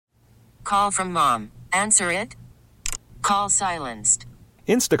call from mom. Answer it. Call silenced.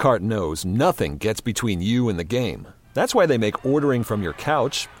 Instacart knows nothing gets between you and the game. That's why they make ordering from your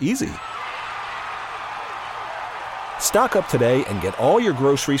couch easy. Stock up today and get all your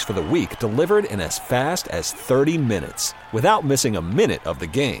groceries for the week delivered in as fast as 30 minutes without missing a minute of the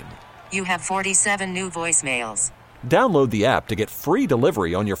game. You have 47 new voicemails. Download the app to get free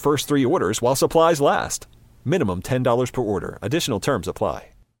delivery on your first 3 orders while supplies last. Minimum $10 per order. Additional terms apply.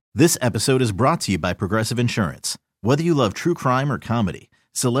 This episode is brought to you by Progressive Insurance. Whether you love true crime or comedy,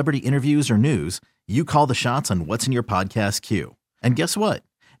 celebrity interviews or news, you call the shots on what's in your podcast queue. And guess what?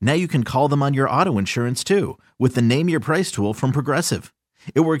 Now you can call them on your auto insurance too with the Name Your Price tool from Progressive.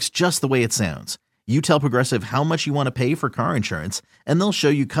 It works just the way it sounds. You tell Progressive how much you want to pay for car insurance, and they'll show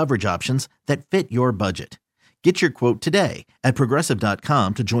you coverage options that fit your budget. Get your quote today at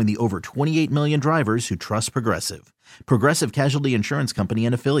Progressive.com to join the over 28 million drivers who trust Progressive. Progressive Casualty Insurance Company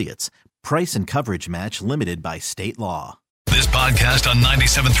and Affiliates. Price and coverage match limited by state law. This podcast on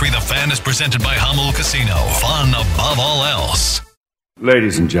 97.3 The Fan is presented by Hamul Casino. Fun above all else.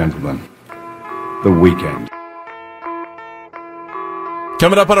 Ladies and gentlemen, the weekend.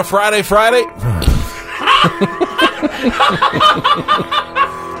 Coming up on a Friday.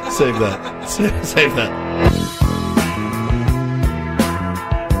 Save that. Save that.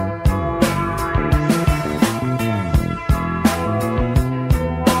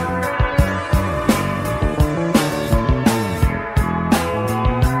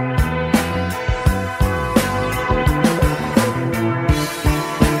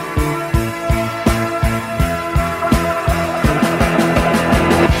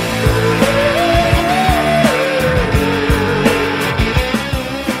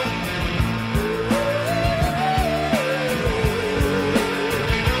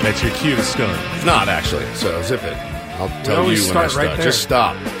 That's your cue to start. It's not actually, so zip it. I'll tell you when I start. Right there. Just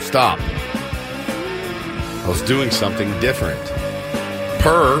stop. I was doing something different.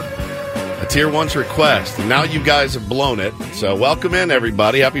 Per a Tier 1's request. And now you guys have blown it. So welcome in,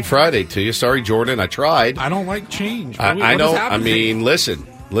 everybody. Happy Friday to you. Sorry, Jordan, I tried. I don't like change. I know. I mean, listen.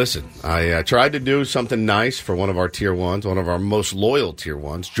 I tried to do something nice for one of our Tier 1s, one of our most loyal Tier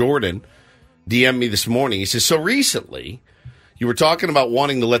 1s. Jordan DM'd me this morning. He says, so recently you were talking about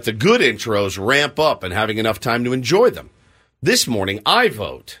wanting to let the good intros ramp up and having enough time to enjoy them. This morning, I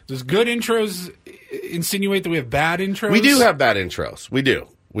vote. Does good intros insinuate that we have bad intros? We do have bad intros. We do.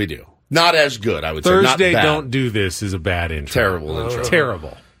 Not as good, I would say. Thursday, Not bad. Don't do this is a bad intro. Terrible intro.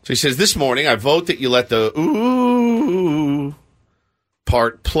 Terrible. So he says, this morning, I vote that you let the ooh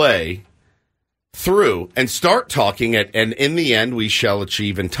part play through and start talking and in the end, we shall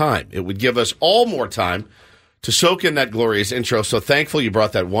achieve in time. It would give us all more time to soak in that glorious intro. So thankful you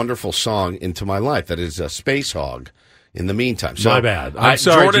brought that wonderful song into my life. That is Space Hog in the meantime. So, my bad. I'm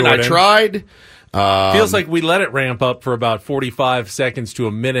sorry, Jordan. I tried. Feels like we let it ramp up for about 45 seconds to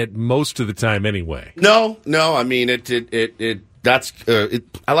a minute most of the time anyway. No. I mean, I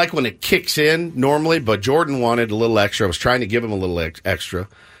like when it kicks in normally, but Jordan wanted a little extra. I was trying to give him a little extra.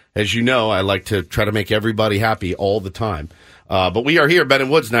 As you know, I like to try to make everybody happy all the time. But we are here, Ben and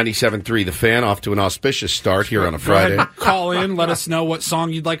Woods, 97.3 The Fan, off to an auspicious start here on a Friday. Go ahead, call in, let us know what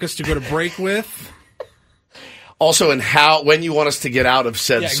song you'd like us to go to break with. Also, and when you want us to get out of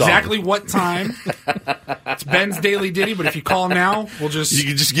said song. Exactly what time. It's Ben's Daily Ditty, but if you call now, you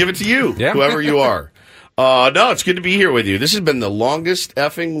can just give it to you, whoever you are. No, it's good to be here with you. This has been the longest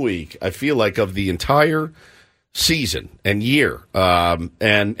effing week, I feel like, of the entire season and year.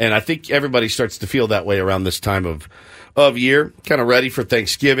 And I think everybody starts to feel that way around this time of year, kind of ready for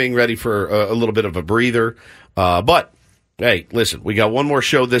Thanksgiving, ready for a little bit of a breather. But, hey, listen, we got one more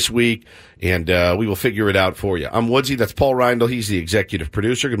show this week, and we will figure it out for you. I'm Woodsy. That's Paul Reindl. He's the executive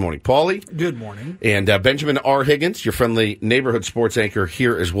producer. Good morning, Paulie. Good morning. And Benjamin R. Higgins, your friendly neighborhood sports anchor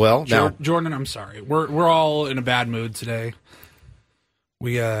here as well. Jordan, I'm sorry. We're all in a bad mood today.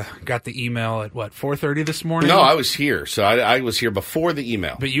 We got the email at, 4:30 this morning? No, I was here. So I was here before the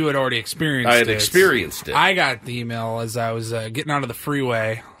email. But you had already experienced it. I had experienced it. I got the email as I was getting out of the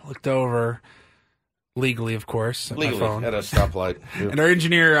freeway, looked over, legally, of course, at my phone. At a stoplight. Yeah. And our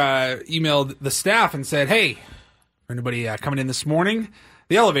engineer emailed the staff and said, hey, for anybody coming in this morning,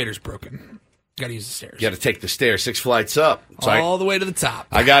 the elevator's broken. Got to use the stairs. You got to take the stairs 6 flights up. So all the way to the top.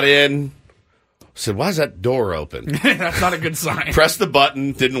 I got in. Said, why is that door open? That's not a good sign. Pressed the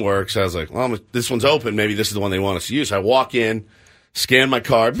button, didn't work. So I was like, well, this one's open. Maybe this is the one they want us to use. I walk in, scan my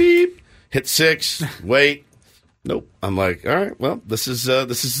card, beep, hit 6, wait. Nope. I'm like, all right, well, this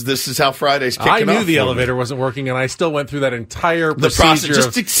is how Friday's kicking off. I knew the for elevator me. wasn't working, and I still went through that entire procedure just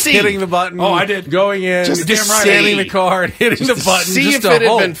of to see. hitting the button. Oh, I did. Going in, Just to scanning see. the card, hitting the button. See just if to it had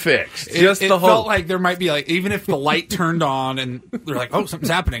hope. been fixed. It the felt hope. like there might be even if the light turned on and they're like, oh,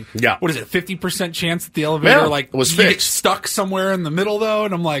 something's happening. Yeah. What is it? 50% chance that the elevator was you get fixed. stuck somewhere in the middle though,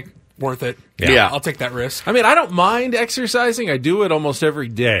 and I'm like, worth it. Yeah. I'll take that risk. I mean, I don't mind exercising. I do it almost every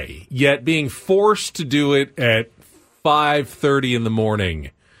day. Yet being forced to do it at 5:30 in the morning,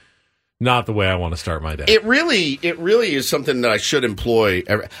 not the way I want to start my day. It really is something that I should employ.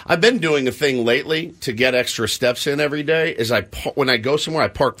 I've been doing a thing lately to get extra steps in every day. Is when I go somewhere, I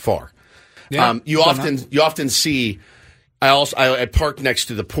park far. Yeah, You often see. I park next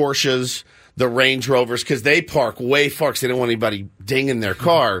to the Porsches, the Range Rovers, because they park way far because they don't want anybody dinging their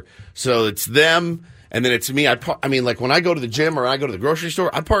car. So it's them, and then it's me. I mean, like when I go to the gym or I go to the grocery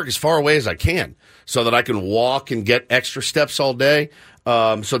store, I park as far away as I can so that I can walk and get extra steps all day.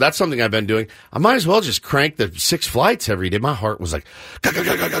 So that's something I've been doing. I might as well just crank the 6 flights every day. My heart was like, by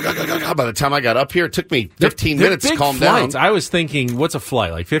the time I got up here, it took me 15 minutes to calm flights. down. I was thinking, what's a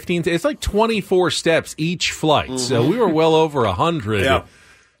flight? Like 15? It's like 24 steps each flight. So we were well over 100 Yeah.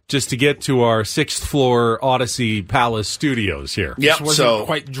 just to get to our 6th floor Odyssey Palace studios here. Yep. Wasn't So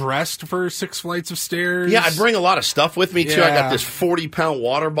quite dressed for 6 flights of stairs. yeah, I bring a lot of stuff with me too. I got Yeah. this 40-pound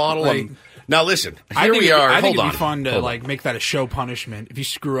water bottle. Like- Now listen, I here think we are. I think Hold on. it'd be fun to Hold on. make that a show punishment. If you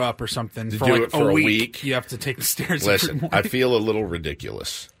screw up or something for do like it for a a week, week. you have to take the stairs every Listen, morning. I feel a little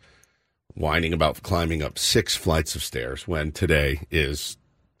ridiculous whining about climbing up 6 flights of stairs when today is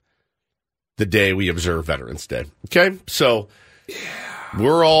the day we observe Veterans Day. Okay? So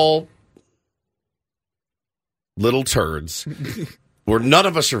we're all little turds. None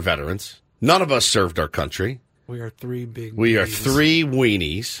of us are veterans. None of us served our country. We are 3 big. We are weenies. 3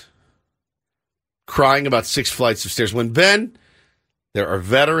 weenies crying about 6 flights of stairs. When, Ben, there are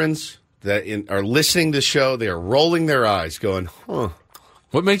veterans that are listening to the show, they are rolling their eyes going, huh.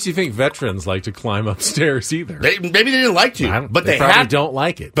 What makes you think veterans like to climb upstairs either? Maybe they didn't like to, but they probably had don't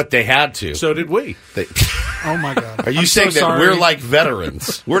like it. But they had to. So did we. Oh my God! Are you I'm saying so that sorry. we're like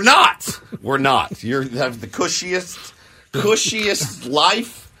veterans? We're not. We're not. You have the cushiest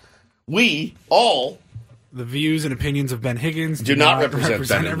life. We all the views and opinions of Ben Higgins do not represent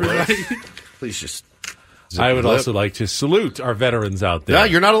Ben and everybody? Bliss. Please just. I would also like to salute our veterans out there. No,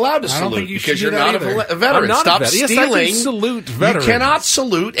 you're not allowed to I don't salute think you because should do you're not that either. a veteran. I'm not Stop a vet. stealing. Yes, I can salute veterans. You cannot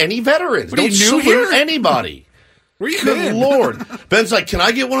salute any veterans. What are you, Don't new salute here? anybody. Where you Good been? Lord. Ben's like, can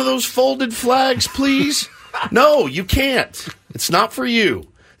I get one of those folded flags, please? No, you can't. It's not for you.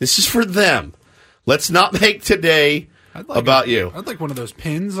 This is for them. Let's not make today about you. I'd like one of those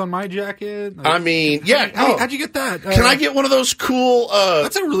pins on my jacket. I mean, yeah. How'd you get that? Can I get one of those cool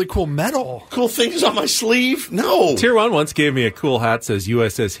That's a really cool medal. cool things on my sleeve? No. Tier 1 once gave me a cool hat that says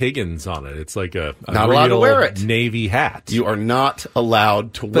USS Higgins on it. It's like a Not allowed to real wear it. Navy hat. You are not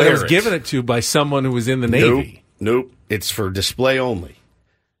allowed to but wear I was it. given it to by someone who was in the Navy. Nope. It's for display only.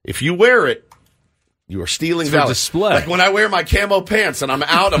 If you wear it, you are stealing It's for valor. display. Like when I wear my camo pants and I'm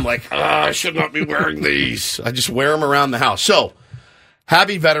out, I'm like, I should not be wearing these. I just wear them around the house. So,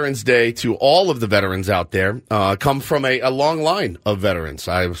 happy Veterans Day to all of the veterans out there. Come from a long line of veterans.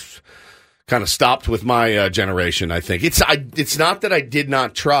 I was kind of stopped with my generation, I think. It's not that I did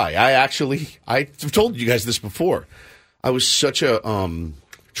not try. I've told you guys this before. I was such a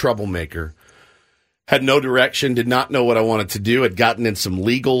troublemaker. Had no direction, did not know what I wanted to do, had gotten in some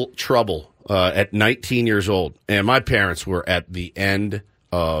legal trouble at 19 years old. And my parents were at the end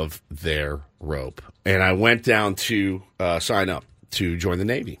of their rope. And I went down to sign up to join the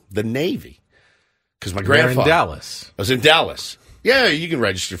Navy. The Navy. Because my grandfather. They're in Dallas. I was in Dallas. Yeah, you can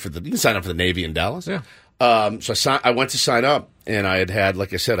register you can sign up for the Navy in Dallas. Yeah. So I went to sign up, and I had,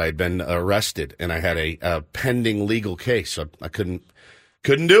 like I said, I had been arrested, and I had a pending legal case. So I couldn't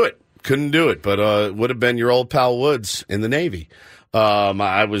do it. Couldn't do it, but it would have been your old pal Woods in the Navy.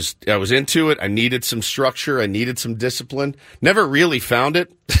 I was into it. I needed some structure. I needed some discipline. Never really found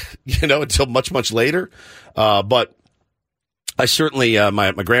it, until much, much later. But I certainly,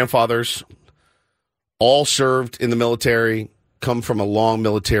 my grandfathers all served in the military, come from a long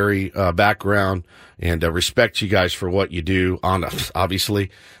military background, and respect you guys for what you do.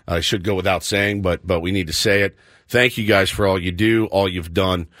 Obviously, I should go without saying, but we need to say it. Thank you guys for all you do, all you've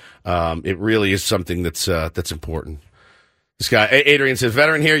done. It really is something that's important. This guy, Adrian, says,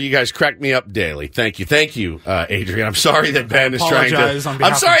 veteran here, you guys crack me up daily. Thank you, Adrian. I'm sorry that Ben is trying to.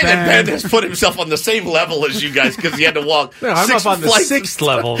 I'm sorry that Ben has put himself on the same level as you guys because he had to walk. No, I'm up on the 6th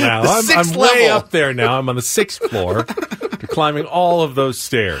level now. I'm way up there now. I'm on the 6th floor, climbing all of those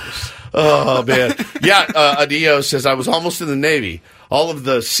stairs. Oh, man. Yeah, Adio says, I was almost in the Navy. All of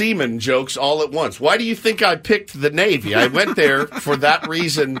the seaman jokes all at once. Why do you think I picked the Navy? I went there for that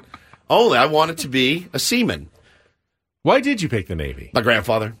reason only. I wanted to be a seaman. Why did you pick the Navy? My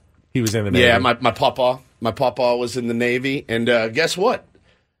grandfather. He was in the Navy. Yeah, my papa. My papa was in the Navy. And guess what?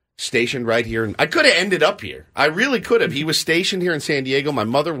 Stationed right here. I could have ended up here. I really could have. He was stationed here in San Diego. My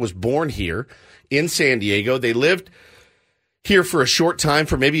mother was born here in San Diego. They lived here for a short time,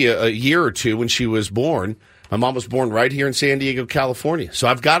 for maybe a year or two when she was born. My mom was born right here in San Diego, California. So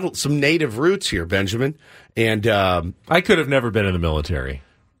I've got some native roots here, Benjamin. And I could have never been in the military.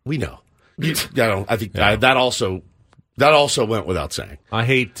 We know. I think that also went without saying. I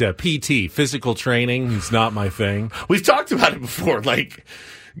hate PT, physical training. It's not my thing. We've talked about it before, like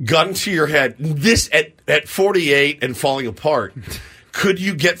gun to your head. This at 48 and falling apart. Could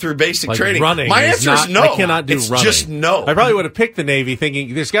you get through basic training? Running. My answer is no. I cannot do running. Just no. I probably would have picked the Navy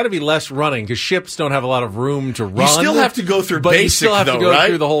thinking there's got to be less running because ships don't have a lot of room to run. You still have to go through but basic, you still have though, to go right?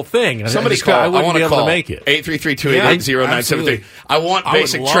 through the whole thing. Somebody call. I wouldn't be able to make it. 833-288-0973. I want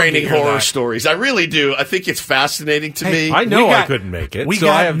basic training horror stories. I really do. I think it's fascinating to me. I know I couldn't make it. We so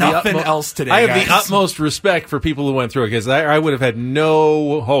got I have nothing else today, I have guys. the utmost respect for people who went through it because I would have had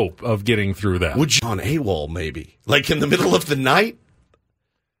no hope of getting through that. Would you on AWOL maybe? Like in the middle of the night?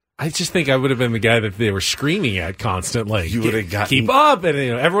 I just think I would have been the guy that they were screaming at constantly. You would have gotten... Keep up, and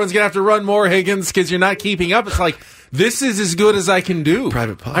everyone's going to have to run more, Higgins, because you're not keeping up. It's like, this is as good as I can do.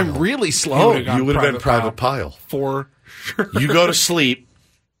 Private Pile. I'm really slow. You would have been Private Pile. For sure. You go to sleep,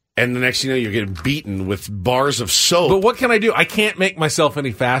 and the next thing you know, you're getting beaten with bars of soap. But what can I do? I can't make myself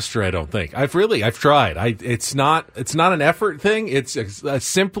any faster, I don't think. I've tried. It's not an effort thing. It's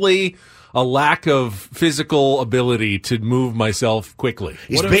simply a lack of physical ability to move myself quickly.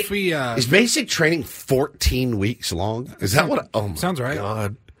 Is basic training 14 weeks long? Is that what? Oh, my sounds right.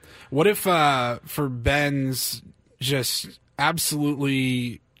 God. What if for Ben's just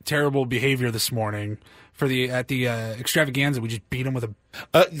absolutely terrible behavior this morning at the extravaganza, we just beat him with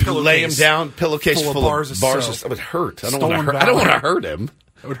a lay him down, pillowcase full of bars of soap. That would hurt. I don't Stolen want to hurt him.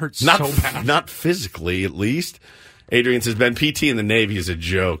 It would hurt Not so bad. Not physically, at least. Adrian says, Ben, PT in the Navy is a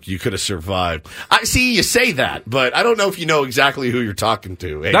joke. You could have survived. I see you say that, but I don't know if you know exactly who you're talking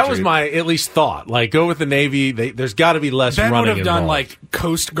to, Adrian. That was my, at least, thought. Like, go with the Navy. There's got to be less Ben running would have done, involved. like,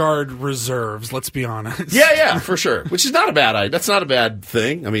 Coast Guard reserves, let's be honest. Yeah, for sure. Which is not a bad idea. That's not a bad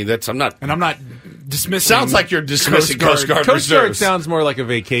thing. I mean, I'm not dismissing. Sounds like you're dismissing Coast Guard Coast Guard reserves. sounds more like a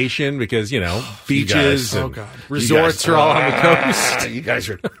vacation because, beaches and God. resorts are all on the coast. You guys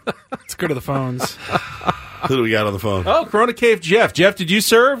are... Let's go to the phones. Who do we got on the phone? Oh, Corona Cave Jeff. Jeff, did you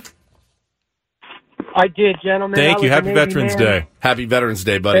serve? I did, gentlemen. Thank you. Happy Veterans Day. Happy Veterans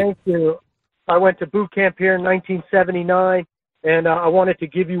Day, buddy. Thank you. I went to boot camp here in 1979, and I wanted to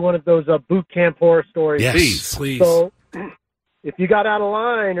give you one of those boot camp horror stories. Yes, please. So, if you got out of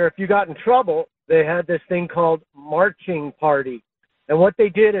line or if you got in trouble, they had this thing called marching party. And what they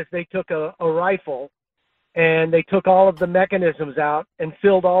did is they took a rifle, and they took all of the mechanisms out and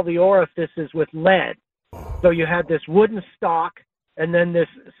filled all the orifices with lead. So you had this wooden stock and then this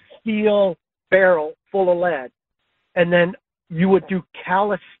steel barrel full of lead. And then you would do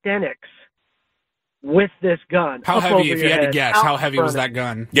calisthenics with this gun. How heavy, if you had to guess, how heavy was that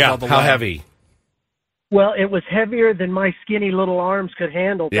gun? Yeah, how heavy? Well, it was heavier than my skinny little arms could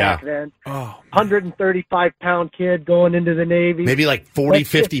handle back then. Oh, 135-pound kid going into the Navy. Maybe like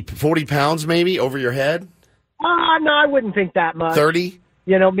 40 pounds maybe over your head? No, I wouldn't think that much. 30?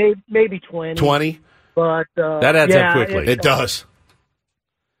 Maybe 20. 20? But that adds up quickly. It does.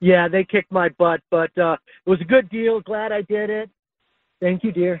 Yeah, they kicked my butt, but it was a good deal. Glad I did it. Thank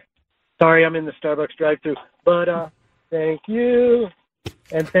you, dear. Sorry, I'm in the Starbucks drive-thru, but thank you,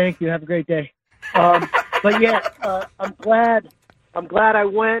 and thank you. Have a great day. But yeah, I'm glad I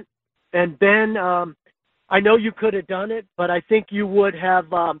went. And Ben, I know you could have done it, but I think you would have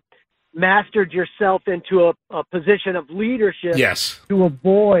mastered yourself into a position of leadership. Yes. To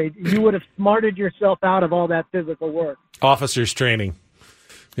avoid, you would have smarted yourself out of all that physical work. Officers training.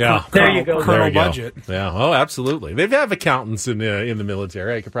 Yeah, there you go. Colonel budget. Yeah. Oh, absolutely. They have accountants in the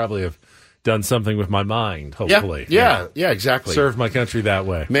military. I could probably have done something with my mind. Hopefully. Yeah. Exactly. Serve my country that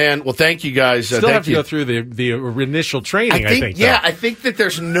way. Man, well, thank you guys. Still have to go through the initial training. I think. I think that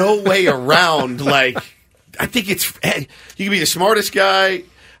there's no way around. I think you can be the smartest guy.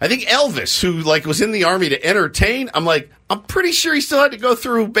 I think Elvis, who was in the Army to entertain, I'm pretty sure he still had to go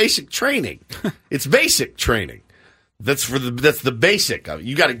through basic training. It's basic training. That's the basic.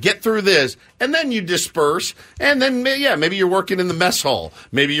 You got to get through this, and then you disperse, and then maybe you're working in the mess hall.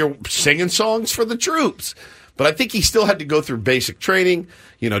 Maybe you're singing songs for the troops. But I think he still had to go through basic training,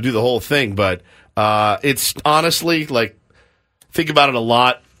 do the whole thing. But it's honestly, like, think about it a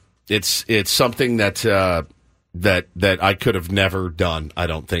lot. It's something that I could have never done, I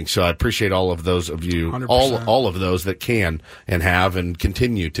don't think. So I appreciate all of those of you, 100%. all of those that can and have and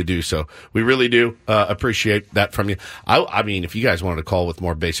continue to do so. We really do appreciate that from you. I mean, if you guys wanted to call with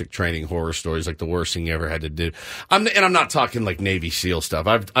more basic training horror stories, like the worst thing you ever had to do, I'm not talking like Navy SEAL stuff.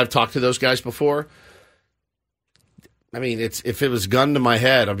 I've talked to those guys before. I mean, if it was gun to my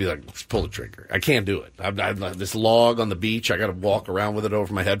head, I'd be like, just pull the trigger. I can't do it. I've this log on the beach. I got to walk around with it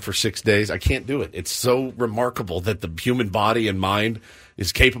over my head for 6 days. I can't do it. It's so remarkable that the human body and mind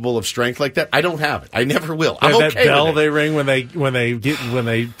is capable of strength like that. I don't have it. I never will. I'm okay with it. That bell they ring when they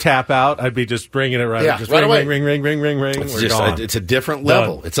tap out, I'd be just bringing it right. Yeah, just right away. Ring. It's a different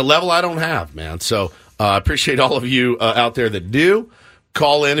level. Done. It's a level I don't have, man. So I appreciate all of you out there that do.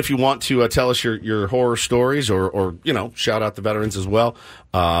 Call in if you want to tell us your horror stories or shout out the veterans as well.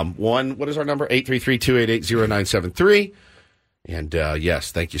 What is our number? 833-288-0973. And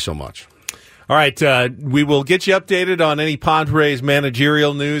yes, thank you so much. All right, we will get you updated on any Padres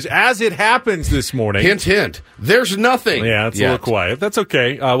managerial news as it happens this morning. Hint, hint. There's nothing. Yeah, it's a little quiet. That's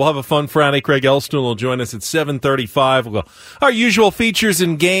okay. We'll have a fun Friday. Craig Elston will join us at 7:35. We'll go our usual features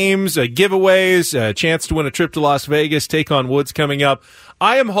and games, giveaways, a chance to win a trip to Las Vegas, take on Woods coming up.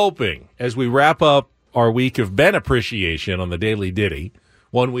 I am hoping, as we wrap up our week of Ben appreciation on the Daily Ditty,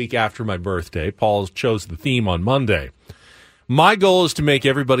 1 week after my birthday, Paul chose the theme on Monday. My goal is to make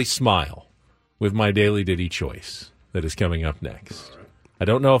everybody smile with my Daily Ditty choice that is coming up next. I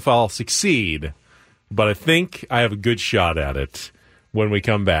don't know if I'll succeed, but I think I have a good shot at it when we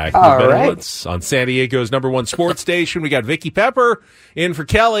come back. All right. On San Diego's #1 sports station, we got Vicky Pepper in for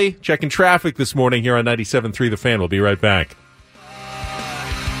Kelly, checking traffic this morning here on 97.3 The Fan. We'll be right back.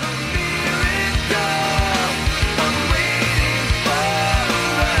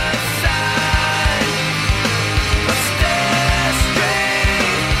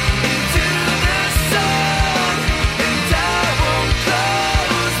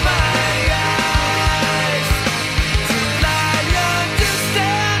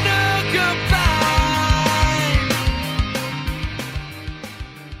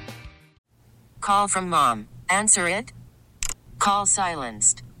 Call from mom. Answer it. Call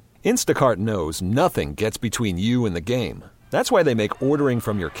silenced. Instacart knows nothing gets between you and the game. That's why they make ordering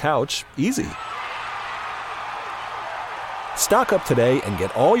from your couch easy. Stock up today and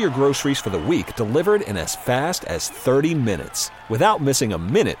get all your groceries for the week delivered in as fast as 30 minutes without missing a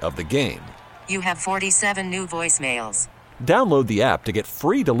minute of the game. You have 47 new voicemails. Download the app to get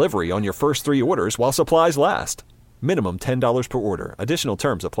free delivery on your first 3 orders while supplies last. Minimum $10 per order. Additional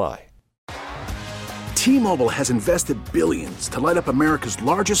terms apply. T-Mobile has invested billions to light up America's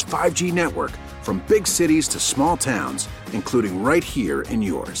largest 5G network, from big cities to small towns, including right here in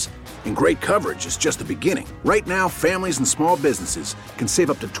yours. And great coverage is just the beginning. Right now, families and small businesses can save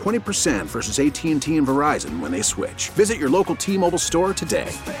up to 20% versus AT&T and Verizon when they switch. Visit your local T-Mobile store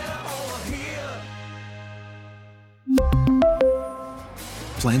today.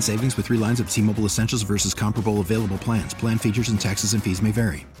 Plan savings with 3 lines of T-Mobile Essentials versus comparable available plans. Plan features and taxes and fees may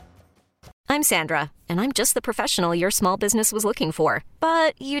vary. I'm Sandra, and I'm just the professional your small business was looking for.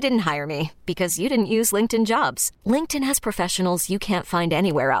 But you didn't hire me because you didn't use LinkedIn Jobs. LinkedIn has professionals you can't find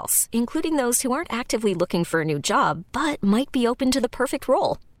anywhere else, including those who aren't actively looking for a new job, but might be open to the perfect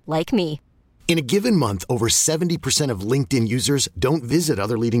role, like me. In a given month, over 70% of LinkedIn users don't visit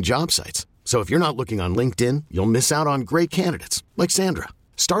other leading job sites. So if you're not looking on LinkedIn, you'll miss out on great candidates like Sandra.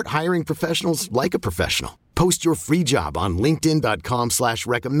 Start hiring professionals like a professional. Post your free job on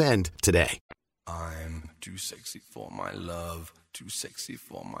linkedin.com/recommend today. I'm too sexy for my love, too sexy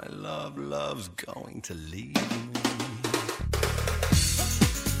for my love, love's going to leave me.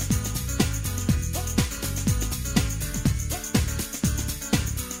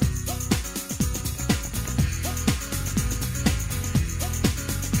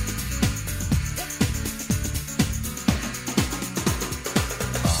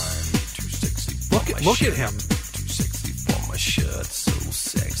 Look at him. Too sexy for my shirt, so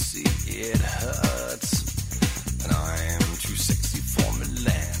sexy it hurts. And I'm too sexy for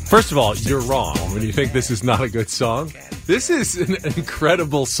Milan. First of all, you're wrong when you think this is not a good song. This is an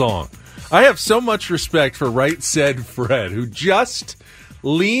incredible song. I have so much respect for Right Said Fred, who just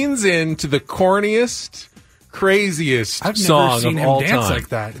leans into the corniest, craziest I've song never seen of him all dance time. like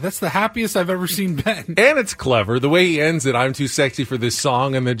that. That's the happiest I've ever seen Ben. And it's clever. The way he ends it, I'm too sexy for this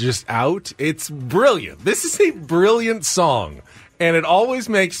song, and then just out. It's brilliant. This is a brilliant song, and it always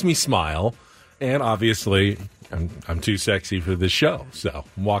makes me smile. And obviously, I'm too sexy for this show, so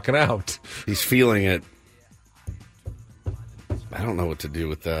I'm walking out. He's feeling it I don't know what to do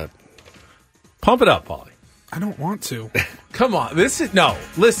with that. Pump it up, Paulie. I don't want to. Come on. Listen,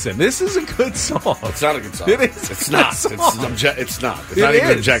 this is a good song. It's not a good song. It is. It's not. It's not. It's not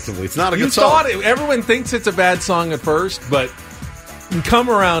even objectively. It's not a good song. Everyone thinks it's a bad song at first, but come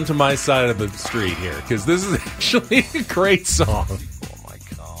around to my side of the street here, because this is actually a great song. For my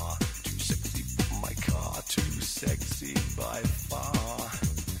car, too sexy for my car, too sexy by far.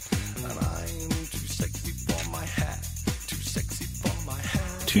 And I'm too sexy for my hat, too sexy for my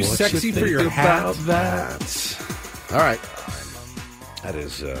hat. Too sexy for your hat. That. All right. That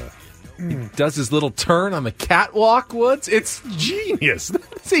is. He does his little turn on the catwalk, Woods. It's genius.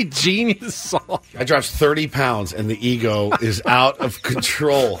 That's a genius song. I dropped 30 pounds, and the ego is out of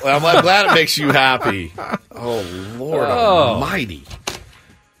control. I'm glad it makes you happy. Oh, Lord Almighty.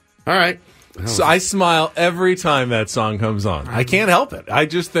 All right. So I smile every time that song comes on. I can't help it. I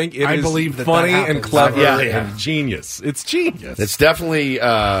just think it is funny and clever and genius. It's genius. It's definitely,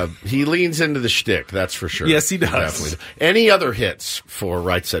 he leans into the shtick, that's for sure. Yes, he does. Definitely. Any other hits for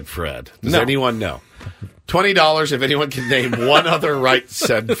Right Said Fred? Does anyone know? $20 if anyone can name one other Right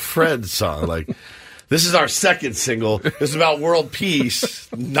Said Fred song. This is our second single. This is about world peace.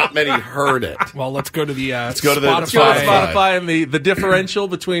 Not many heard it. Well, let's go to the Spotify and the differential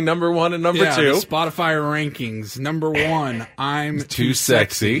between number one and number two. The Spotify rankings. Number one, I'm Too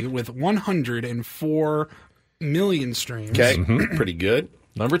Sexy with 104 million streams. Okay, pretty good.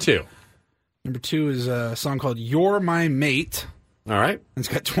 Number two is a song called "You're My Mate." All right, it's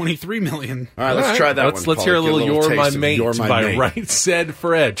got 23 million. All right, let's try that one. Let's hear a little "You're My Mate" by Right Said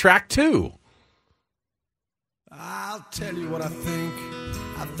Fred. Track 2. I'll tell you what I think.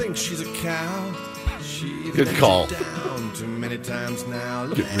 I think she's a cow. Good call. Down too many times now.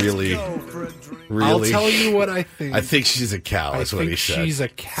 Really? I'll tell you what I think. I think she's a cow. That's what he said. She's a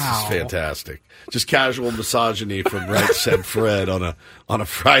cow. This is fantastic. Just casual misogyny from Right Said Fred on a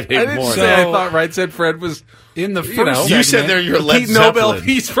Friday morning. I didn't say I thought Right Said Fred was in the first segment. You said they're your Led Zeppelin. Nobel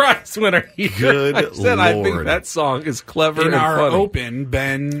Peace Prize winner. Good I said Lord. I think that song is clever in and our funny. open,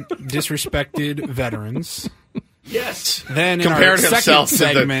 Ben disrespected veterans. Yes. Then in compared our second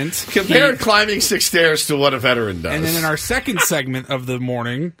segment, compared climbing 6 stairs to what a veteran does. And then in our second segment of the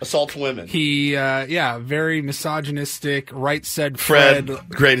morning, assault women. He, very misogynistic. Right Said Fred,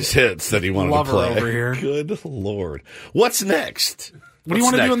 greatest hits that he wanted to play over here. Good Lord. What's next? What do you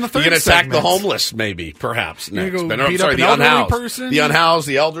want to do in the third You're going to attack segment? the homeless, maybe, perhaps. Next. Go I'm beat sorry, up the an elderly unhoused, person? the unhoused,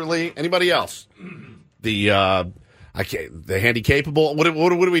 the elderly, anybody else? The handy capable. What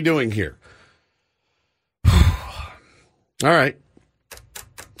are we doing here? All right.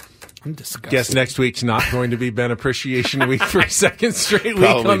 I'm disgusted. Guess next week's not going to be Ben Appreciation Week for a second straight week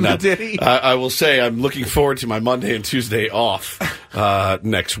on the Ditty. I will say I'm looking forward to my Monday and Tuesday off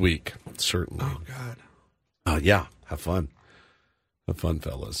next week. Certainly. Oh, God. Yeah. Have fun. Have fun,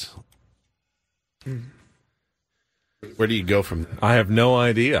 fellas. Where do you go from there? I have no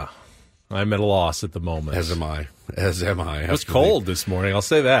idea. I'm at a loss at the moment. As am I. It was cold this morning, I'll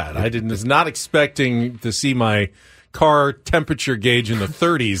say that. I was not expecting to see my car temperature gauge in the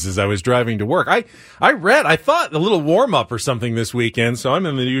 30s as I was driving to work. I thought a little warm-up or something this weekend, so I'm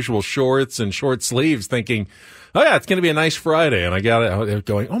in the usual shorts and short sleeves thinking, oh, yeah, it's going to be a nice Friday. And I got it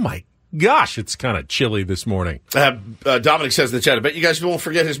going, oh, my gosh, it's kind of chilly this morning. Dominic says in the chat, I bet you guys won't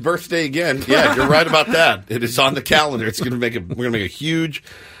forget his birthday again. Yeah, you're right about that. It is on the calendar. We're going to make a huge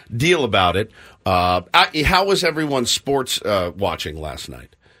deal about it. How was everyone's sports watching last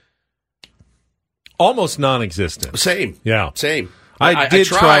night? Almost non-existent. Same. Yeah. Same. I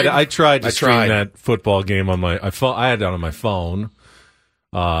tried to stream that football game on my phone. I had it on my phone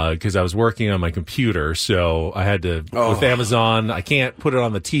because I was working on my computer, so I had to with Amazon. I can't put it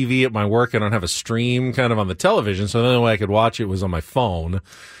on the TV at my work. I don't have a stream kind of on the television, so the only way I could watch it was on my phone.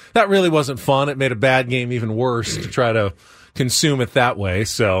 That really wasn't fun. It made a bad game even worse to try to consume it that way.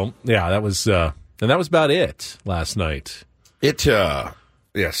 So yeah, that was about it last night.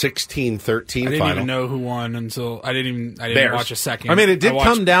 16-13 I didn't final. even know who won until I didn't watch a second. I mean, it did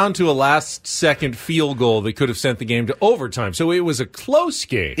come down to a last-second field goal that could have sent the game to overtime. So it was a close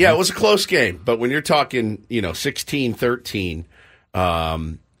game. Yeah, it was a close game. But when you're talking, 16-13,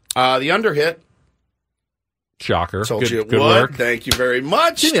 the under hit. Shocker. Good work. Thank you very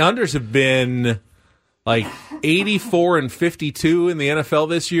much. The unders have been like 84 and 52 in the NFL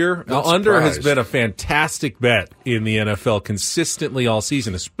this year. Now, under has been a fantastic bet in the NFL consistently all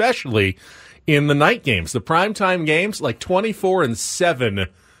season, especially in the night games. The primetime games, like 24 and 7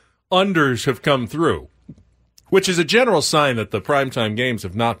 unders have come through, which is a general sign that the primetime games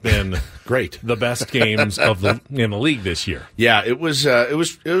have not been great, the best games in the league this year. Yeah, it was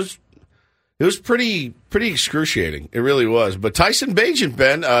It was pretty excruciating. It really was. But Tyson Bagent,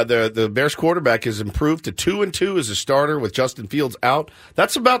 Ben, the Bears quarterback, has improved to 2-2 as a starter with Justin Fields out.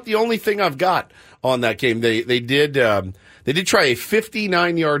 That's about the only thing I've got on that game. They did try a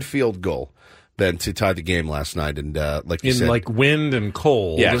 59-yard field goal, Ben, to tie the game last night, and like you said, like wind and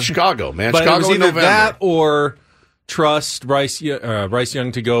cold. Yeah, Chicago, man. But Chicago it was in either November. that or trust Bryce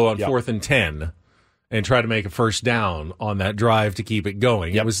Young to go on 4th and 10 and try to make a first down on that drive to keep it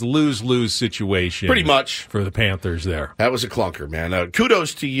going. It was a lose-lose situation. Pretty much. For the Panthers there. That was a clunker, man.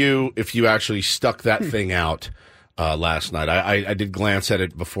 Kudos to you if you actually stuck that thing out last night. I did glance at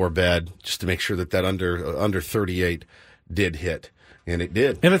it before bed just to make sure that under 38 did hit, and it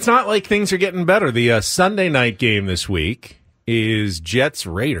did. And it's not like things are getting better. The Sunday night game this week is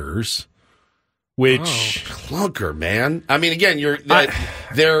Jets-Raiders, which... clunker, man. I mean, again,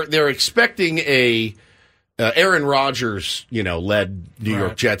 they're expecting a Aaron Rodgers, led New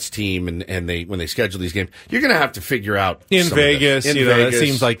York Jets team, and when they schedule these games, you're going to have to figure out in Vegas. That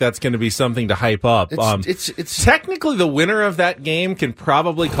seems like that's going to be something to hype up. It's technically the winner of that game can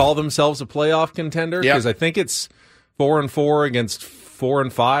probably call themselves a playoff contender because I think it's 4-4 against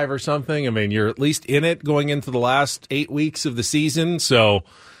 4-5 or something. I mean, you're at least in it going into the last 8 weeks of the season. So.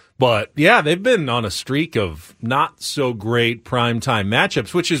 But, yeah, they've been on a streak of not so great primetime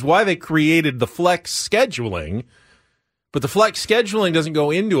matchups, which is why they created the flex scheduling. But the flex scheduling doesn't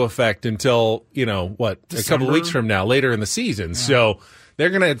go into effect until, December? A couple of weeks from now, later in the season. Yeah. So they're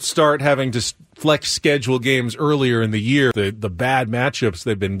going to start having to flex schedule games earlier in the year, the bad matchups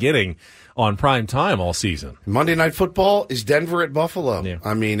they've been getting on prime time all season. Monday Night Football is Denver at Buffalo. Yeah.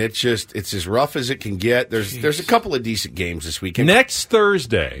 I mean, it's as rough as it can get. There's a couple of decent games this weekend. Next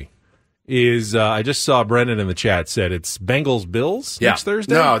Thursday is I just saw Brendan in the chat said it's Bengals-Bills next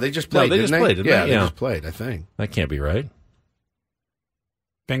Thursday? No, they just played, didn't they? Didn't they? They just played, I think. That can't be right.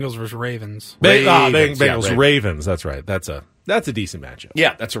 Bengals versus Ravens. Bengals-Ravens. That's right. That's a decent matchup.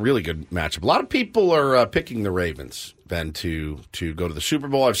 Yeah, that's a really good matchup. A lot of people are picking the Ravens, Ben, to go to the Super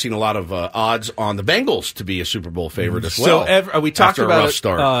Bowl. I've seen a lot of odds on the Bengals to be a Super Bowl favorite as well. So we talked about it,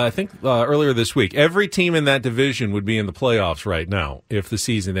 start. I think earlier this week. Every team in that division would be in the playoffs right now if the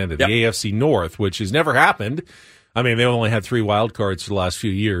season ended. The AFC North, which has never happened. I mean, they only had 3 wild cards for the last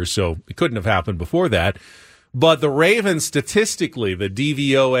few years, so it couldn't have happened before that. But the Ravens, statistically, the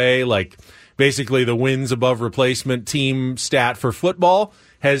DVOA, like basically the wins above replacement team stat for football,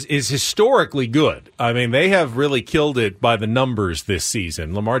 is historically good. I mean, they have really killed it by the numbers this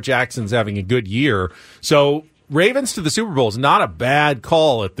season. Lamar Jackson's having a good year. So Ravens to the Super Bowl is not a bad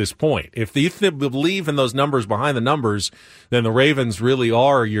call at this point. If you believe in those numbers behind the numbers, then the Ravens really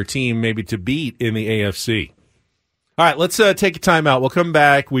are your team maybe to beat in the AFC. All right, let's take a timeout. We'll come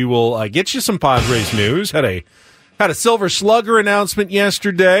back. We will get you some Padres news. Had a Silver Slugger announcement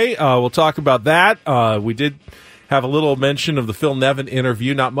yesterday. We'll talk about that. We did have a little mention of the Phil Nevin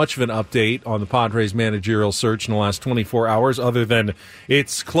interview. Not much of an update on the Padres managerial search in the last 24 hours, other than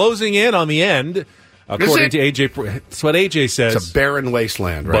it's closing in on the end, according to AJ. That's what AJ says. It's a barren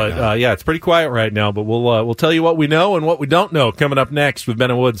wasteland right now. But yeah, it's pretty quiet right now. But we'll tell you what we know and what we don't know coming up next with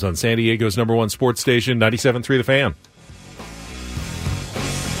Ben and Woods on San Diego's #1 sports station, 97.3 The Fan.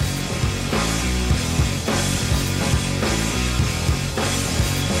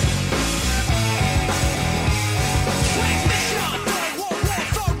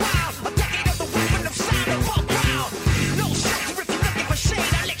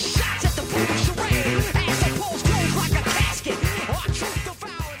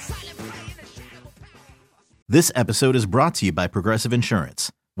 This episode is brought to you by Progressive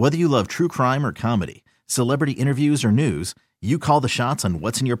Insurance. Whether you love true crime or comedy, celebrity interviews or news, you call the shots on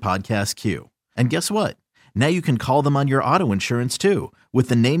what's in your podcast queue. And guess what? Now you can call them on your auto insurance too with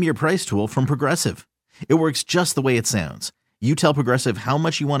the Name Your Price tool from Progressive. It works just the way it sounds. You tell Progressive how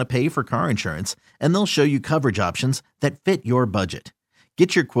much you want to pay for car insurance, and they'll show you coverage options that fit your budget.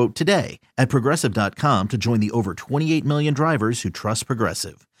 Get your quote today at Progressive.com to join the over 28 million drivers who trust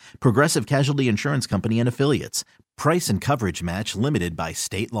Progressive. Progressive Casualty Insurance Company and Affiliates. Price and coverage match limited by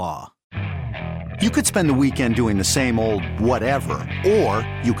state law. You could spend the weekend doing the same old whatever, or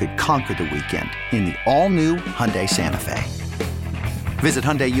you could conquer the weekend in the all-new Hyundai Santa Fe. Visit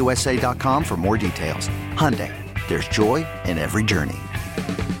HyundaiUSA.com for more details. Hyundai, there's joy in every journey.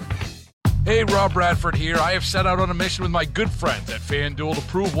 Hey, Rob Bradford here. I have set out on a mission with my good friends at FanDuel to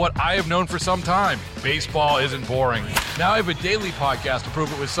prove what I have known for some time: baseball isn't boring. Now I have a daily podcast to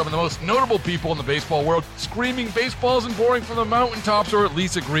prove it with some of the most notable people in the baseball world screaming baseball isn't boring from the mountaintops, or at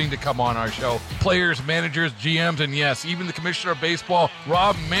least agreeing to come on our show. Players, managers, GMs, and yes, even the commissioner of baseball,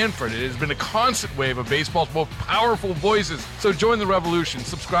 Rob Manfred. It has been a constant wave of baseball's most powerful voices. So join the revolution.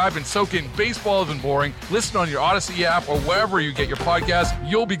 Subscribe and soak in Baseball Isn't Boring. Listen on your Odyssey app or wherever you get your podcast.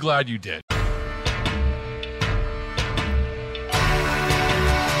 You'll be glad you did.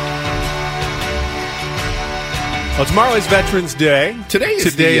 Well, tomorrow is Veterans Day. Today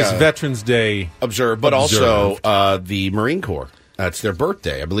is Veterans Day observed, but also the Marine Corps. It's their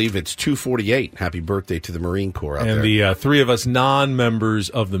birthday. I believe it's 248. Happy birthday to the Marine Corps out there. And the three of us non-members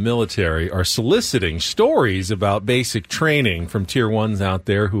of the military are soliciting stories about basic training from Tier 1s out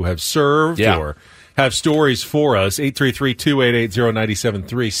there who have served or have stories for us.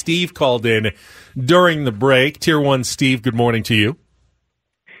 833-288-0973. Steve called in during the break. Tier 1 Steve, good morning to you.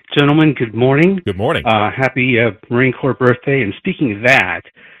 Gentlemen, good morning. Good morning. Happy Marine Corps birthday. And speaking of that,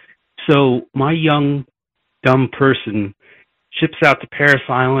 so my young, dumb person ships out to Paris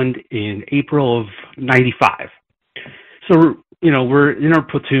Island in April of 95. So, we're in our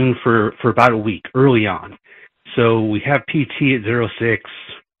platoon for about a week early on. So we have PT at 06,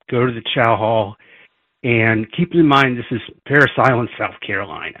 go to the chow hall, and keep in mind this is Paris Island, South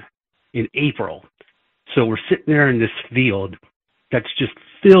Carolina, in April. So we're sitting there in this field that's just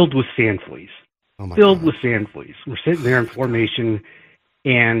filled with sand fleas. With sand fleas. We're sitting there in formation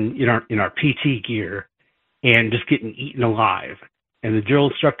and in our PT gear and just getting eaten alive. And the drill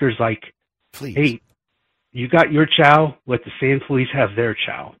instructor's like, hey, you got your chow, let the sand fleas have their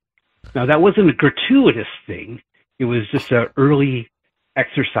chow. Now, that wasn't a gratuitous thing. It was just an early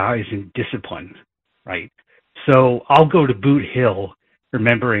exercise in discipline, right? So I'll go to Boot Hill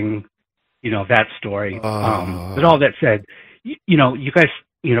remembering, that story. But all that said, you guys,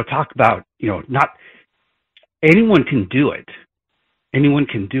 talk about, not anyone can do it. Anyone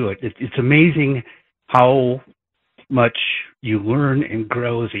can do it. It's amazing how much you learn and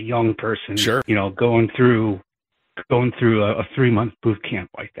grow as a young person. Sure. Going through a 3-month boot camp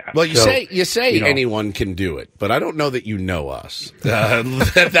like that. Well, you say anyone can do it, but I don't know that you know us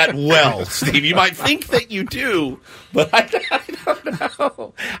that well, Steve. You might think that you do, but I don't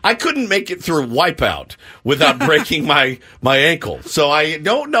know. I couldn't make it through Wipeout without breaking my ankle, so I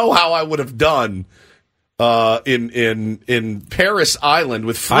don't know how I would have done in Paris Island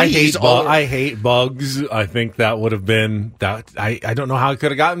with fleas. I hate bugs. I think that would have been that. I don't know how I could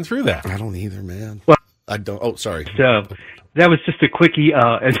have gotten through that. I don't either, man. Well, I don't. Oh, sorry. So that was just a quickie,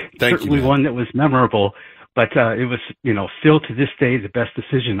 and certainly you, one that was memorable. But it was, still to this day the best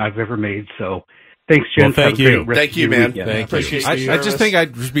decision I've ever made. So thanks, Jen. Well, thank you, man. Thank you. I just think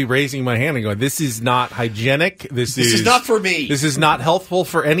I'd just be raising my hand and going, "This is not hygienic. This is not for me. This is not healthful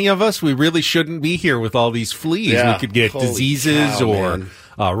for any of us. We really shouldn't be here with all these fleas. Yeah. We could get diseases or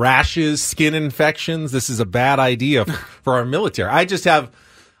rashes, skin infections. This is a bad idea for our military."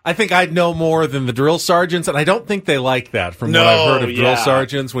 I think I'd know more than the drill sergeants, and I don't think they like that from what I've heard of drill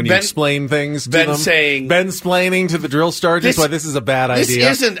sergeants when you explain things to them. Bensplaining to the drill sergeants why this is a bad idea.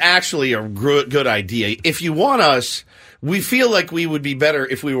 This isn't actually a good idea. If you want us, we feel like we would be better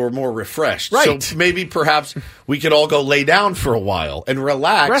if we were more refreshed. Right. So maybe perhaps we could all go lay down for a while and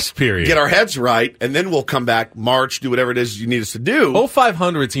relax. Rest period. Get our heads right, and then we'll come back, march, do whatever it is you need us to do.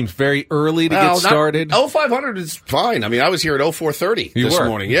 0500 seems very early to get started. 0500 is fine. I mean, I was here at 0430 this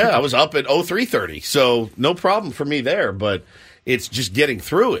morning. Yeah, I was up at 0330. So no problem for me there, but it's just getting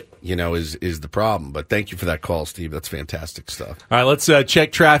through it, is the problem. But thank you for that call, Steve. That's fantastic stuff. All right, let's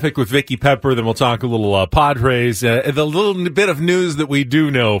check traffic with Vicky Pepper. Then we'll talk a little Padres. The little bit of news that we do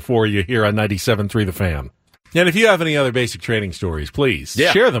know for you here on 97.3 The Fan. And if you have any other basic training stories, please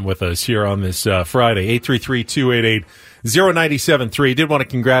share them with us here on this Friday. 833-288-0973. Did want to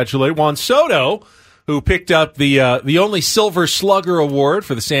congratulate Juan Soto, who picked up the only Silver Slugger award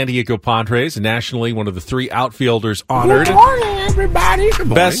for the San Diego Padres, and nationally one of the 3 outfielders honored. Good morning, everybody. Good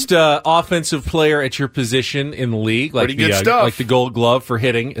morning. Best offensive player at your position in the league, like Pretty good stuff. Like the Gold Glove for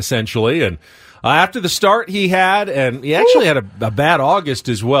hitting, essentially. And after the start he had, and he actually had a bad August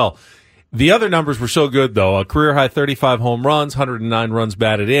as well. The other numbers were so good, though. A career-high 35 home runs, 109 runs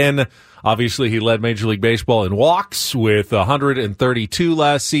batted in. Obviously, he led Major League Baseball in walks with 132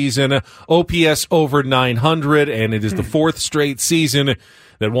 last season, OPS over 900, and it is the 4th straight season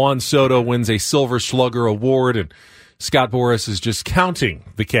that Juan Soto wins a Silver Slugger award. And Scott Boras is just counting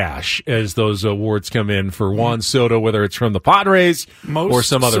the cash as those awards come in for Juan Soto, whether it's from the Padres or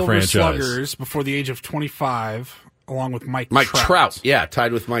some other Silver franchise. Sluggers before the age of 25 along with Mike Trout. Yeah,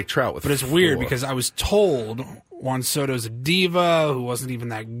 tied with Mike Trout. But it's weird because I was told Juan Soto's a diva who wasn't even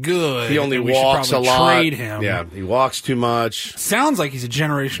that good. He only we walks should a probably lot. Trade him. Yeah, he walks too much. Sounds like he's a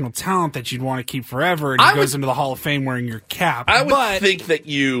generational talent that you'd want to keep forever, and he goes into the Hall of Fame wearing your cap. I would think that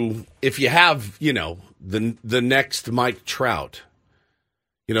if you have, the next Mike Trout,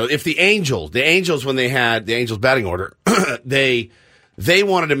 if the Angels when they had the Angels batting order, they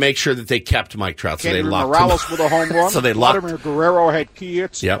wanted to make sure that they kept Mike Trout, so they locked Morales him. with a home run. So they locked. Vladimir Guerrero had key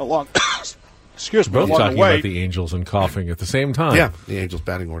hits along. Excuse me. Both along talking the way. about the Angels and coughing at the same time. Yeah, the Angels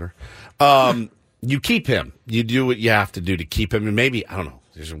batting order. You keep him. You do what you have to do to keep him, and maybe I don't know.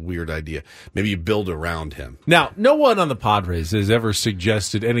 There's a weird idea. Maybe you build around him. Now, no one on the Padres has ever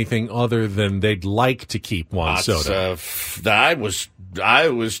suggested anything other than they'd like to keep Juan Soto. I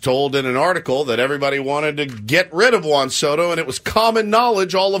was told in an article that everybody wanted to get rid of Juan Soto, and it was common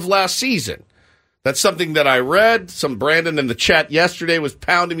knowledge all of last season. That's something that I read. Some Brandon in the chat yesterday was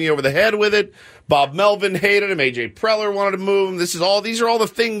pounding me over the head with it. Bob Melvin hated him. AJ Preller wanted to move him. These are all the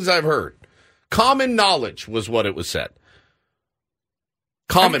things I've heard. Common knowledge was what it was said.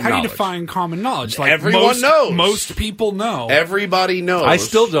 Common knowledge. How do you define common knowledge? Everyone knows. Most people know. Everybody knows. I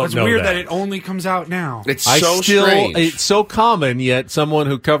still don't It's know weird that. that it only comes out now. It's strange. It's so common, yet someone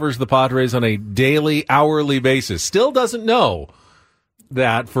who covers the Padres on a daily, hourly basis still doesn't know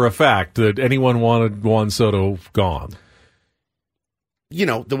that for a fact that anyone wanted Juan Soto gone.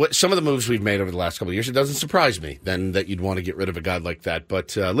 Some of the moves we've made over the last couple of years, it doesn't surprise me then that you'd want to get rid of a guy like that.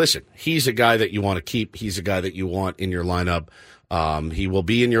 But listen, he's a guy that you want to keep. He's a guy that you want in your lineup. He will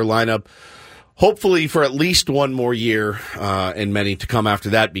be in your lineup, hopefully for at least one more year, and many to come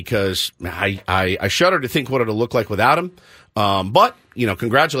after that, because I shudder to think what it'll look like without him. But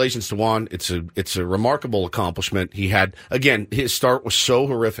congratulations to Juan. It's a remarkable accomplishment. He had, again, his start was so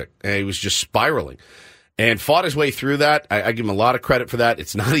horrific, and he was just spiraling, and fought his way through that. I give him a lot of credit for that.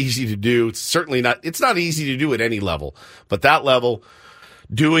 It's not easy to do. It's not easy to do at any level, but that level,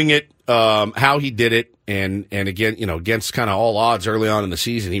 doing it, how he did it, and again, against kind of all odds early on in the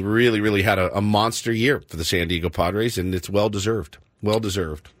season, he really, really had a monster year for the San Diego Padres, and it's well deserved. Well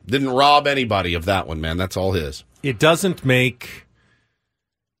deserved. Didn't rob anybody of that one, man. That's all his. It doesn't make.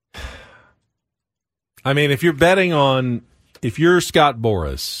 I mean, if you're Scott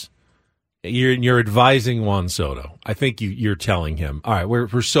Boras, you're advising Juan Soto. I think you're telling him, all right,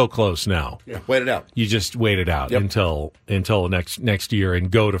 we're so close now. Yeah, wait it out. You just wait it out until next year and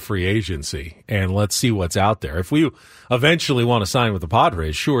go to free agency, and let's see what's out there. If we eventually want to sign with the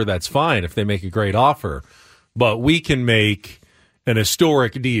Padres, sure, that's fine if they make a great offer, but we can make an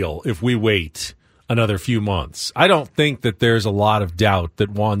historic deal if we wait another few months. I don't think that there's a lot of doubt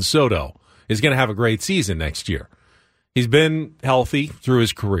that Juan Soto is going to have a great season next year. He's been healthy through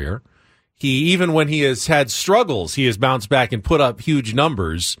his career. Even when he has had struggles, he has bounced back and put up huge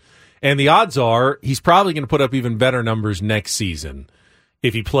numbers. And the odds are he's probably going to put up even better numbers next season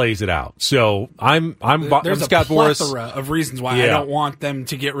if he plays it out. So I'm There's Scott a Boras. plethora of reasons why I don't want them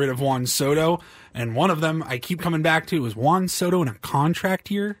to get rid of Juan Soto. And one of them I keep coming back to is Juan Soto in a contract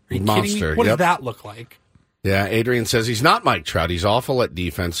year. Are you kidding me? What does that look like? Yeah, Adrian says he's not Mike Trout. He's awful at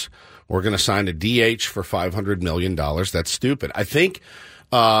defense. We're going to sign a DH for $500 million. That's stupid. I think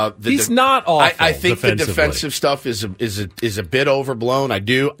he's not awful. I think the defensive stuff is a bit overblown. I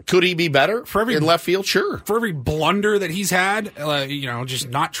do. Could he be better in left field? Sure. For every blunder that he's had, just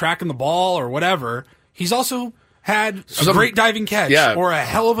not tracking the ball or whatever, he's also had a great diving catch or a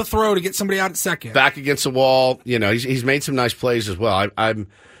hell of a throw to get somebody out at second. Back against the wall. He's made some nice plays as well.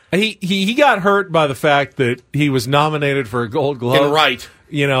 He got hurt by the fact that he was nominated for a Gold Glove. In right.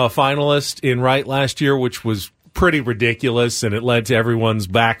 A finalist in right last year, which was pretty ridiculous, and it led to everyone's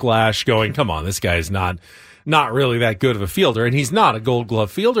backlash going, come on, this guy's not really that good of a fielder, and he's not a Gold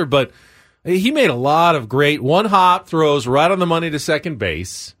Glove fielder, but he made a lot of great one-hop throws right on the money to second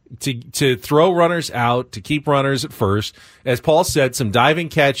base to throw runners out, to keep runners at first. As Paul said, some diving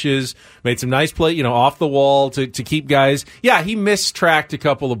catches, made some nice play, off the wall to keep guys. Yeah, he mistracked a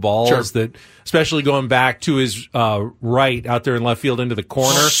couple of balls that, especially going back to his right out there in left field into the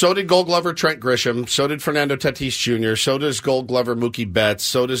corner. So did Gold Glover Trent Grisham. So did Fernando Tatis Jr. So does Gold Glover Mookie Betts.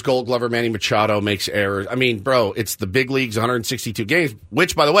 So does Gold Glover Manny Machado, makes errors. I mean, bro, it's the big leagues, 162 games,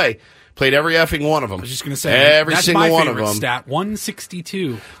 which, by the way, played every effing one of them. I was just going to say, every that's single my one of favorite them. stat,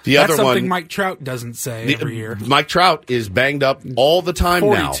 162. That's something Mike Trout doesn't say every year. Mike Trout is banged up all the time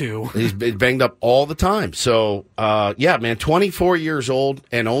 42. now. He's banged up all the time. So, man, 24 years old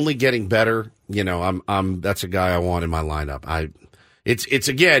and only getting better. That's a guy I want in my lineup. It's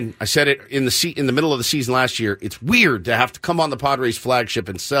again, I said it in the middle of the season last year. It's weird to have to come on the Padres flagship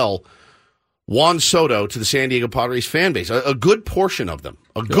and sell Juan Soto to the San Diego Padres fan base. A good portion of them.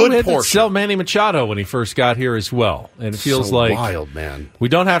 A good We had to portion. sell Manny Machado when he first got here as well. And it feels So like wild, man. We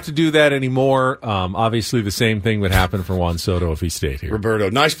don't have to do that anymore. Obviously, the same thing would happen for Juan Soto if he stayed here. Roberto,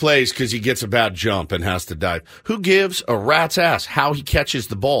 nice plays because he gets a bad jump and has to dive. Who gives a rat's ass how he catches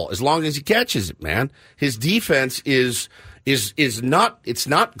the ball? As long as he catches it, man. His defense is not, it's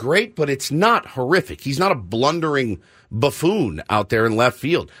not great, but it's not horrific. He's not a blundering buffoon out there in left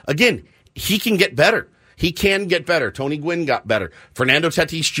field. Again, he can get better. He can get better. Tony Gwynn got better. Fernando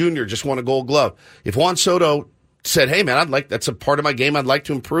Tatis Jr. just won a Gold Glove. If Juan Soto said, hey, man, that's a part of my game I'd like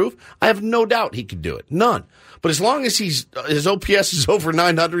to improve, I have no doubt he could do it. None. But as long as his OPS is over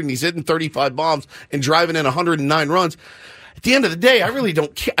 900 and he's hitting 35 bombs and driving in 109 runs, at the end of the day, I really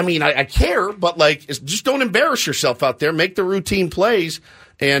don't care. I mean, I care, but just don't embarrass yourself out there. Make the routine plays.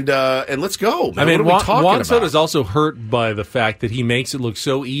 And let's go. Man. I mean, what are we talking Juan Soto about? is also hurt by the fact that he makes it look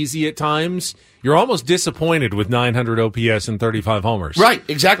so easy at times. You're almost disappointed with 900 OPS and 35 homers. Right,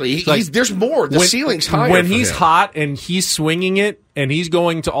 exactly. There's more. The ceiling's higher. When for he's him. hot and he's swinging it and he's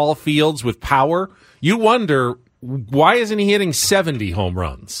going to all fields with power, you wonder, why isn't he hitting 70 home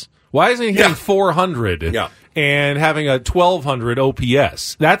runs? Why isn't he hitting 400 and having a 1,200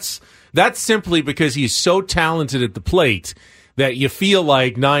 OPS? That's simply because he's so talented at the plate that you feel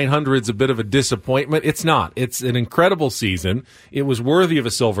like 900's a bit of a disappointment. It's not. It's an incredible season. It was worthy of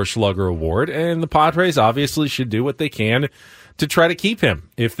a Silver Slugger award, and the Padres obviously should do what they can to try to keep him.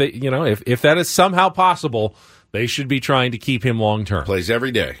 If they, if that is somehow possible, they should be trying to keep him long term. Plays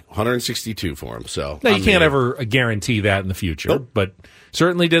every day, 162 for him. So now you can't ever guarantee that in the future, but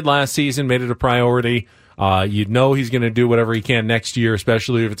certainly did last season. Made it a priority. You'd know he's going to do whatever he can next year,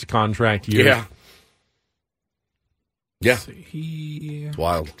 especially if it's a contract year. Yeah. It's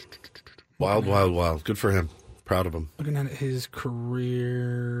wild. Wild. Good for him. Proud of him. Looking at his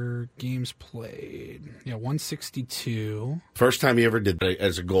career games played. 162. First time he ever did that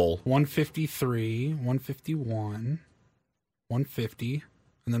as a goal. 153, 151, 150,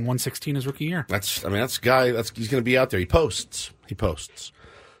 and then 116 his rookie year. He's going to be out there. He posts.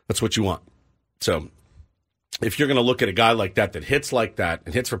 That's what you want. So if you're going to look at a guy like that hits like that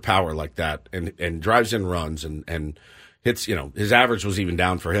and hits for power like that and drives in runs and hits, his average was even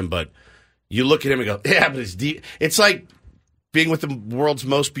down for him, but you look at him and go, yeah, but it's deep. It's like being with the world's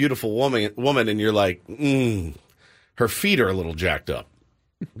most beautiful woman and you're like, her feet are a little jacked up,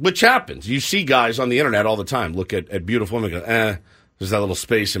 which happens. You see guys on the internet all the time look at beautiful women and go, there's that little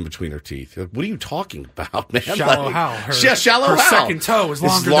space in between her teeth. Like, what are you talking about, man? Shallow how? Shallow her how? Second toe is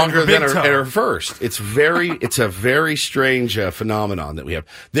longer than her first. It's a very strange phenomenon that we have.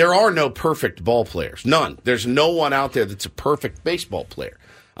 There are no perfect ball players. None. There's no one out there that's a perfect baseball player.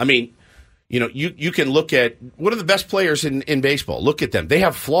 I mean, you can look at what are the best players in baseball. Look at them. They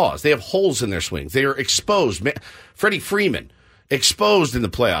have flaws. They have holes in their swings. They are exposed. Freddie Freeman, exposed in the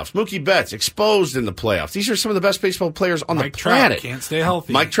playoffs. Mookie Betts, exposed in the playoffs. These are some of the best baseball players on the planet. Mike Trout can't stay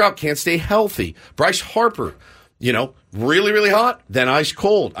healthy. Mike Trout can't stay healthy. Bryce Harper, really, really hot, then ice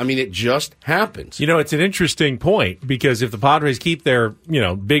cold. I mean, it just happens. It's an interesting point because if the Padres keep their,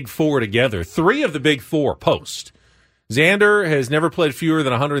 big four together, 3 of the big 4 post. Xander has never played fewer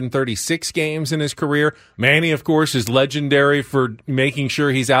than 136 games in his career. Manny, of course, is legendary for making sure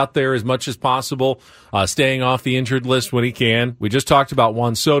he's out there as much as possible, staying off the injured list when he can. We just talked about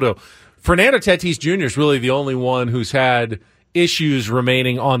Juan Soto. Fernando Tatis Jr. is really the only one who's had issues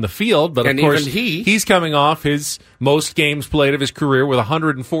remaining on the field, but of course he's coming off his most games played of his career with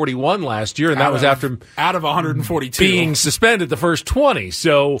 141 last year, and that was after out of 142 being suspended the first 20.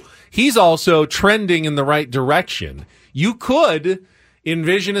 So he's also trending in the right direction. You could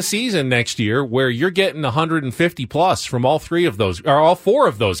envision a season next year where you're getting 150 plus from all 4 of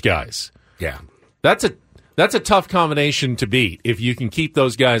those guys. Yeah. That's a tough combination to beat if you can keep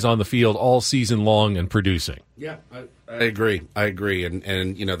those guys on the field all season long and producing. Yeah, I agree. And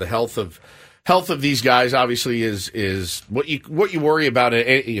the health of these guys obviously is what you worry about.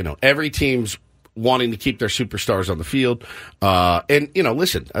 Every team's wanting to keep their superstars on the field.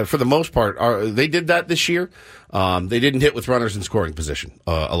 Listen, for the most part, they did that this year. They didn't hit with runners in scoring position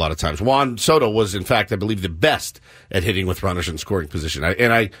a lot of times. Juan Soto was, in fact, I believe, the best at hitting with runners in scoring position.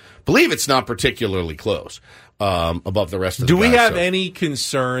 I believe it's not particularly close above the rest of the guys. Do we have any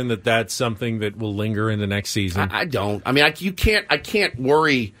concern that that's something that will linger into next season? I don't. I mean, I can't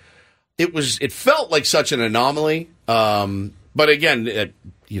worry. It felt like such an anomaly. But again,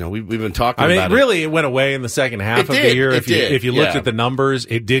 we've been talking about it. I mean, really, it went away in the second half of the year. If you looked at the numbers,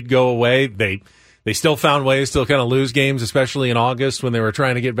 it did go away. They still found ways to kind of lose games, especially in August when they were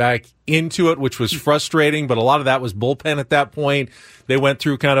trying to get back into it, which was frustrating. But a lot of that was bullpen at that point. They went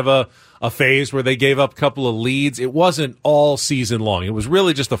through kind of a phase where they gave up a couple of leads. It wasn't all season long. It was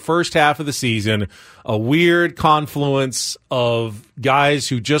really just the first half of the season, a weird confluence of guys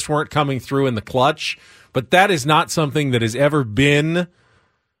who just weren't coming through in the clutch. But that is not something that has ever been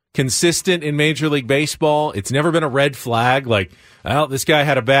consistent in Major League Baseball. It's never been a red flag like, well, this guy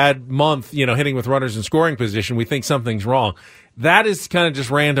had a bad month, hitting with runners in scoring position. We think something's wrong. That is kind of just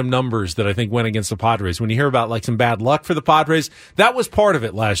random numbers that I think went against the Padres. When you hear about like some bad luck for the Padres, that was part of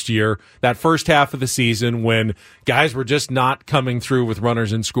it last year, that first half of the season when guys were just not coming through with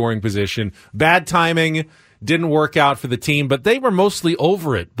runners in scoring position. Bad timing. Didn't work out for the team, but they were mostly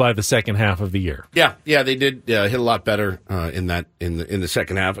over it by the second half of the year. Yeah, they did hit a lot better in the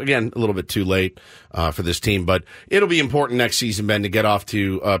second half. Again, a little bit too late for this team, but it'll be important next season, Ben, to get off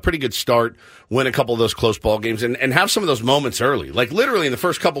to a pretty good start, win a couple of those close ball games, and have some of those moments early, like literally in the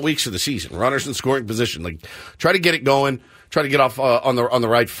first couple weeks of the season, runners in scoring position. Like, try to get it going, try to get off on the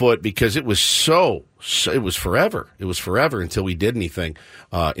right foot, because it was it was forever. It was forever until we did anything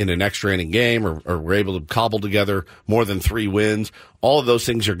in an extra inning game or were able to cobble together more than 3 wins. All of those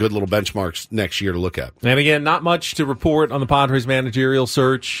things are good little benchmarks next year to look at. And again, not much to report on the Padres managerial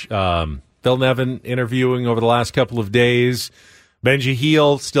search. Phil Nevin interviewing over the last couple of days. Benji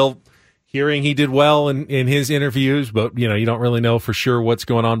Heel still hearing he did well in his interviews, but you don't really know for sure what's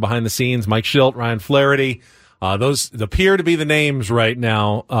going on behind the scenes. Mike Schilt, Ryan Flaherty. Those appear to be the names right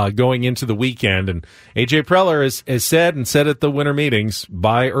now going into the weekend. And A.J. Preller has said at the winter meetings,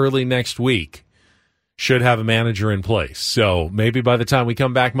 by early next week, should have a manager in place. So maybe by the time we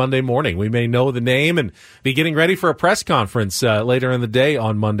come back Monday morning, we may know the name and be getting ready for a press conference later in the day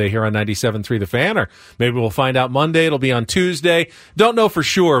on Monday here on 97.3 The Fan. Or maybe we'll find out Monday. It'll be on Tuesday. Don't know for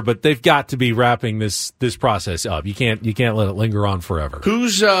sure, but they've got to be wrapping this process up. You can't let it linger on forever.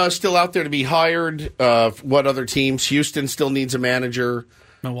 Who's still out there to be hired? What other teams? Houston still needs a manager.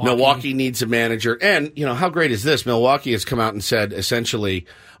 Milwaukee needs a manager. And, how great is this? Milwaukee has come out and said, essentially,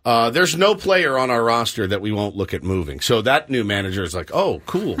 there's no player on our roster that we won't look at moving. So that new manager is like, oh,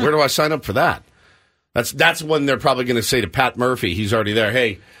 cool. Where do I sign up for that? That's when they're probably going to say to Pat Murphy, he's already there,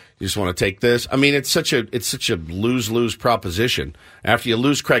 hey, you just want to take this? I mean, it's such a lose-lose proposition. After you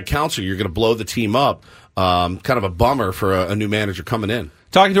lose Craig Counsell, you're going to blow the team up. Kind of a bummer for a new manager coming in.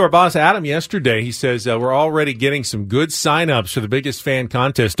 Talking to our boss, Adam, yesterday, he says, we're already getting some good sign-ups for the biggest fan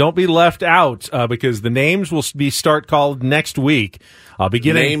contest. Don't be left out because the names will start called next week.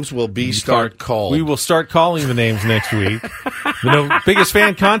 Names will be start called. We will start calling the names next week. The biggest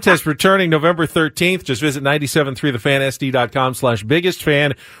fan contest returning November 13th. Just visit 973thefansd.com/biggest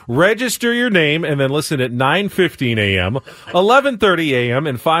fan. Register your name and then listen at 9:15 a.m., 11:30 a.m.,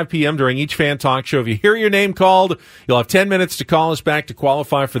 and 5 p.m. during each fan talk show. If you hear your name called, you'll have 10 minutes to call us back to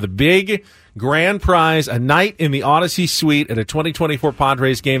qualify for the big grand prize, a night in the Odyssey Suite at a 2024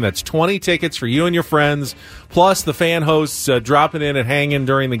 Padres game. That's 20 tickets for you and your friends, plus the fan hosts dropping in and hanging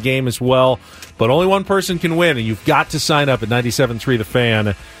during the game as well. But only one person can win, and you've got to sign up at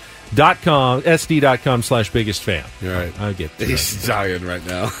 973thefan.com, sd.com/biggest fan. You're right. I'll get to He's dying right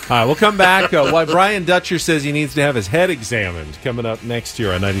now. All right, we'll come back. Why Brian Dutcher says he needs to have his head examined coming up next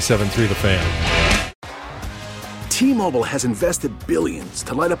year on 97.3 The Fan. T-Mobile has invested billions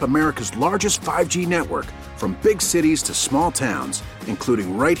to light up America's largest 5G network, from big cities to small towns,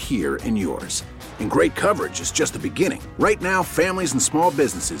 including right here in yours. And great coverage is just the beginning. Right now, families and small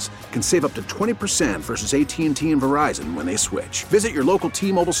businesses can save up to 20% versus AT&T and Verizon when they switch. Visit your local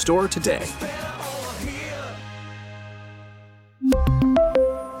T-Mobile store today.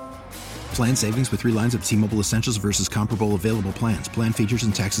 Plan savings with 3 lines of T-Mobile Essentials versus comparable available plans. Plan features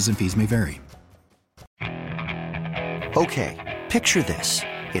and taxes and fees may vary. Okay, picture this.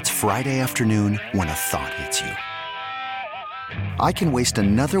 It's Friday afternoon when a thought hits you. I can waste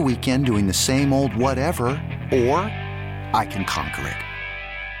another weekend doing the same old whatever, or I can conquer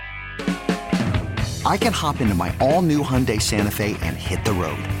it. I can hop into my all-new Hyundai Santa Fe and hit the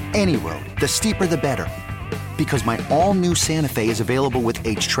road. Any road. The steeper, the better. Because my all-new Santa Fe is available with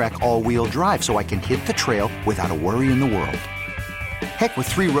H-Track all-wheel drive, so I can hit the trail without a worry in the world. Heck, with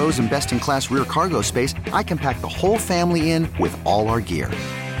 3 rows and best-in-class rear cargo space, I can pack the whole family in with all our gear.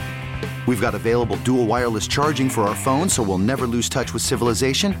 We've got available dual wireless charging for our phones, so we'll never lose touch with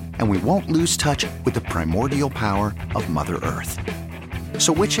civilization, and we won't lose touch with the primordial power of Mother Earth.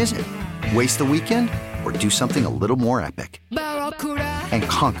 So which is it? Waste the weekend or do something a little more epic? And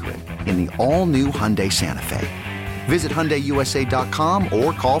conquer it in the all-new Hyundai Santa Fe. Visit HyundaiUSA.com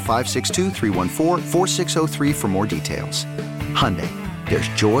or call 562-314-4603 for more details. Hyundai. There's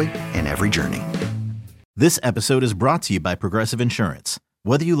joy in every journey. This episode is brought to you by Progressive Insurance.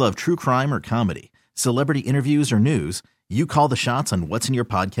 Whether you love true crime or comedy, Celebrity interviews or news, you call the shots on what's in your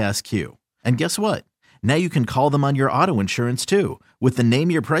podcast queue. And guess what? Now you can call them on your auto insurance too with the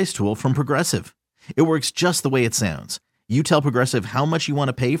Name Your Price tool from Progressive. It works just the way it sounds. You tell Progressive how much you want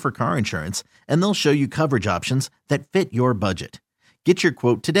to pay for car insurance, and they'll show you coverage options that fit your budget. Get your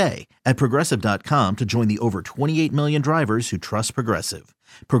quote today at Progressive.com to join the over 28 million drivers who trust Progressive.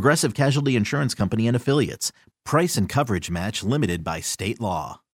 Progressive Casualty Insurance Company and Affiliates. Price and coverage match limited by state law.